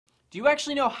Do you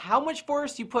actually know how much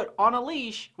force you put on a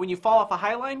leash when you fall off a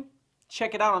highline?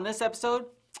 Check it out on this episode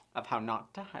of How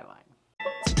Not to Highline.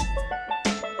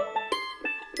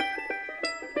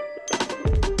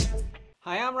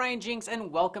 Hi, I'm Ryan Jinks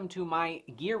and welcome to my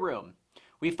gear room.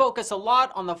 We focus a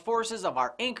lot on the forces of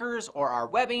our anchors or our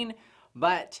webbing,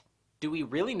 but do we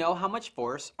really know how much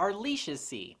force our leashes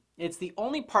see? It's the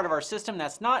only part of our system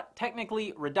that's not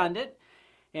technically redundant,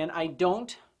 and I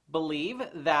don't believe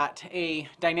that a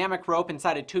dynamic rope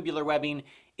inside a tubular webbing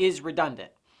is redundant.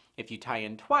 If you tie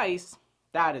in twice,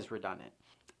 that is redundant.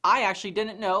 I actually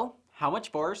didn't know how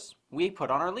much force we put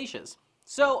on our leashes.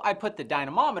 So I put the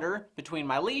dynamometer between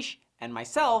my leash and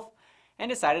myself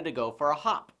and decided to go for a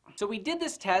hop. So we did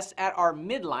this test at our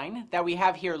midline that we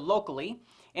have here locally,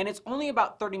 and it's only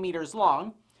about 30 meters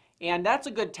long. And that's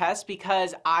a good test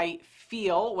because I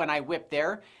feel when I whip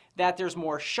there that there's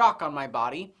more shock on my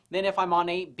body than if I'm on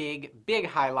a big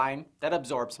highline that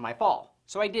absorbs my fall.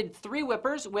 So I did 3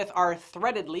 whippers with our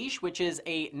threaded leash, which is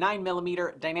a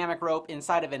 9mm dynamic rope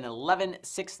inside of an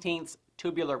 11/16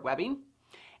 tubular webbing.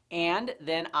 And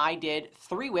then I did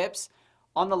 3 whips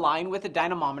on the line with a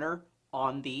dynamometer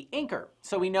on the anchor.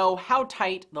 So we know how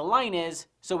tight the line is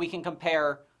so we can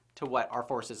compare to what our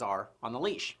forces are on the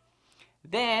leash.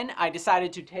 Then I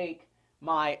decided to take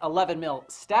my 11mm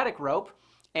static rope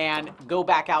and go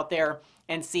back out there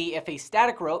and see if a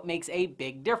static rope makes a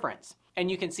big difference.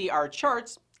 And you can see our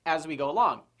charts as we go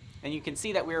along. And you can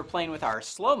see that we were playing with our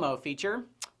slow-mo feature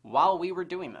while we were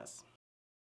doing this.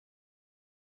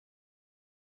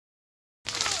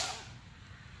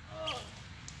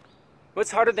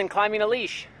 What's harder than climbing a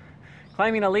leash?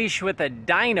 Climbing a leash with a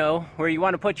dyno where you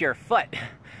want to put your foot.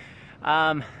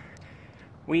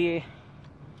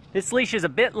 This leash is a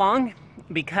bit long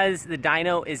because the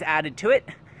dyno is added to it.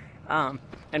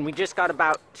 And we just got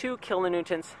about 2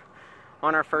 kilonewtons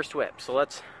on our first whip. So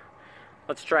let's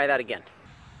try that again.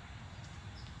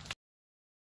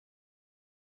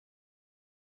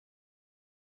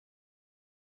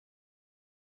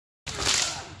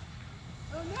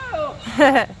 Oh no!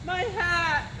 My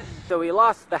hat! So we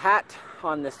lost the hat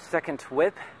on the second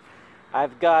whip.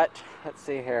 I've got, let's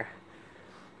see here,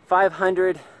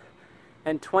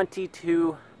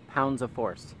 522 pounds of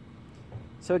force.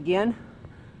 So again,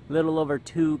 a little over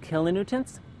 2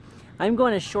 kilonewtons. I'm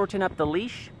going to shorten up the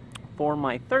leash for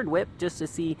my third whip just to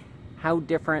see how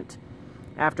different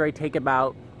after I take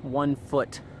about 1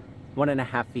 foot,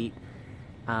 1.5 feet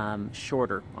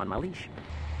shorter on my leash.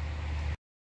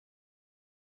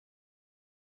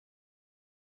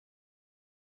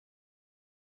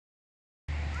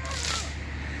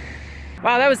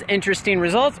 Wow, that was interesting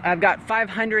results. I've got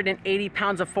 580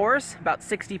 pounds of force, about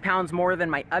 60 pounds more than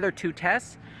my other 2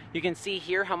 tests. You can see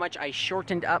here how much I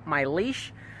shortened up my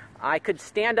leash. I could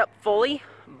stand up fully,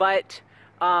 but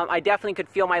I definitely could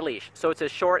feel my leash. So it's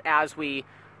as short as we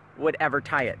would ever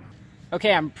tie it.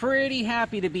 Okay, I'm pretty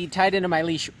happy to be tied into my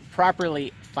leash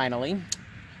properly, finally.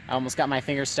 I almost got my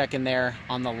finger stuck in there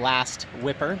on the last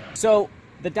whipper. So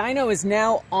the dyno is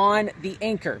now on the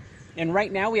anchor. And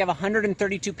right now we have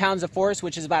 132 pounds of force,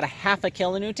 which is about 1/2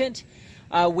 kilonewton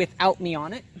without me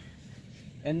on it.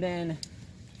 And then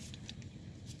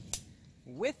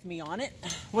with me on it,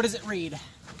 what does it read?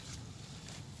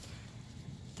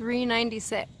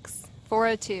 396,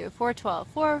 402, 412,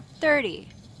 430,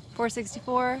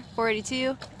 464,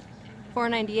 482,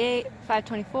 498,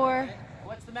 524.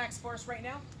 What's the max force right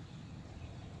now?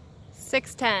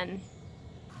 610.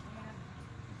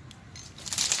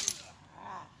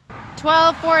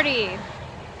 1240.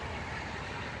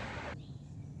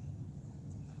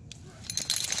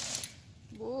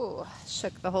 Ooh,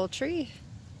 shook the whole tree.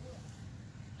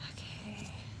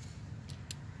 Okay.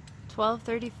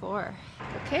 1234.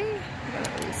 Okay, I'm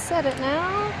gonna reset it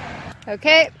now.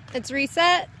 Okay, it's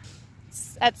reset.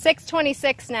 It's at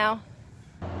 626 now.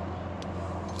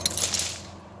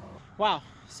 Wow,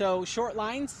 so short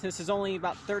lines, this is only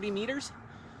about 30 meters.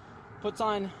 Puts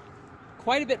on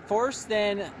quite a bit force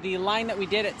than the line that we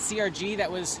did at CRG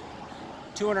that was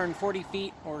 240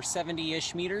 feet or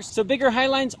 70-ish meters. So bigger high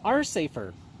lines are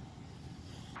safer.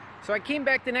 So I came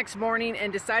back the next morning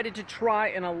and decided to try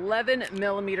an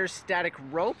 11mm static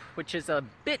rope, which is a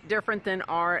bit different than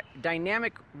our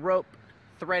dynamic rope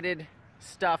threaded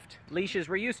stuffed leashes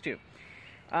we're used to.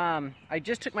 I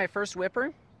just took my first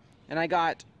whipper and I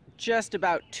got just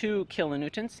about 2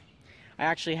 kilonewtons. I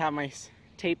actually have my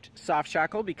taped soft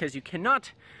shackle because you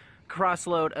cannot cross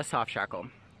load a soft shackle.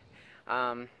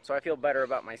 So I feel better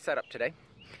about my setup today.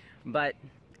 But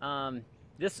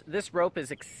this rope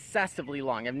is excessively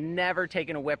long. I've never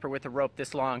taken a whipper with a rope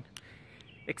this long,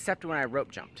 except when I rope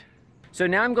jumped. So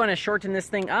now I'm going to shorten this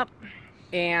thing up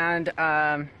and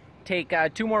take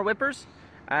 2 more whippers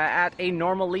at a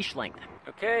normal leash length.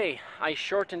 Okay, I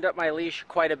shortened up my leash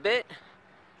quite a bit.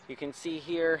 You can see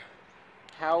here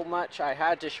how much I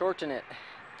had to shorten it.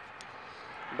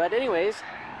 But anyways,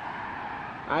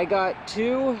 I got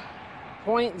 2.06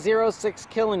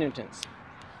 kilonewtons.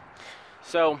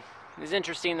 So it's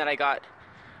interesting that I got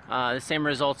the same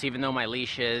results even though my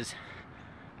leash is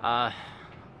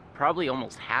probably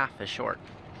almost half as short.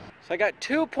 So I got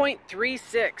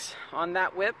 2.36 on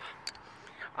that whip.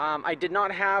 I did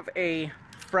not have a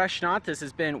fresh knot. This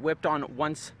has been whipped on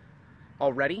once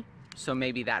already, so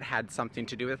maybe that had something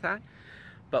to do with that.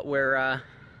 But we're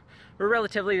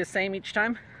relatively the same each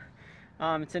time.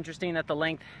 It's interesting that the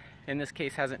length in this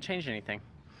case hasn't changed anything.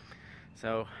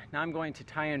 So now I'm going to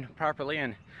tie in properly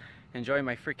and enjoy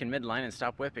my freaking midline and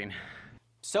stop whipping.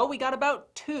 So we got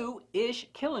about 2-ish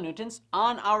kilonewtons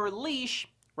on our leash,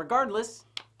 regardless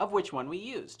of which one we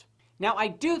used. Now I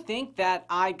do think that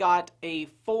I got a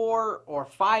 4 or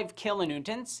 5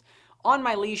 kilonewtons on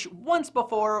my leash once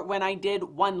before when I did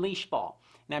one leash fall.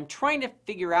 And I'm trying to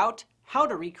figure out how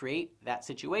to recreate that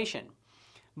situation.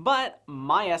 But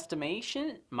my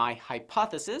estimation, my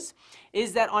hypothesis,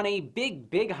 is that on a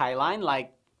big highline,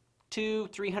 like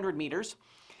 200-300 meters,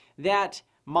 that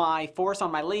my force on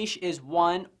my leash is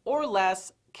 1 or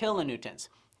less kilonewtons,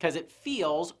 because it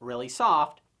feels really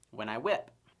soft when I whip.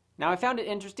 Now I found it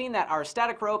interesting that our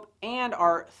static rope and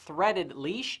our threaded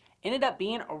leash ended up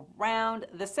being around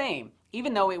the same,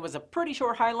 even though it was a pretty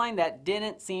short highline that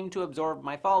didn't seem to absorb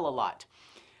my fall a lot.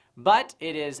 But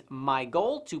it is my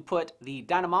goal to put the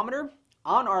dynamometer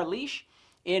on our leash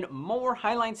in more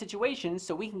highline situations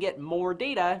so we can get more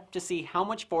data to see how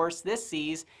much force this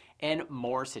sees in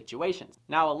more situations.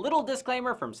 Now a little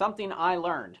disclaimer from something I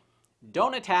learned.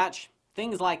 Don't attach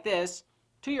things like this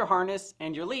to your harness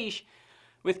and your leash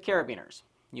with carabiners.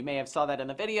 You may have saw that in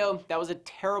the video. That was a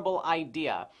terrible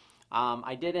idea.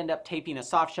 I did end up taping a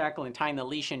soft shackle and tying the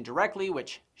leash in directly,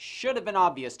 which should have been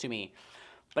obvious to me.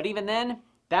 But even then,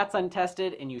 that's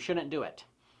untested and you shouldn't do it.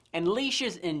 And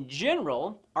leashes in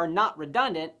general are not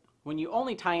redundant when you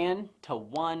only tie in to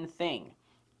one thing.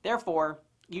 Therefore,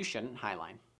 you shouldn't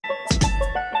highline.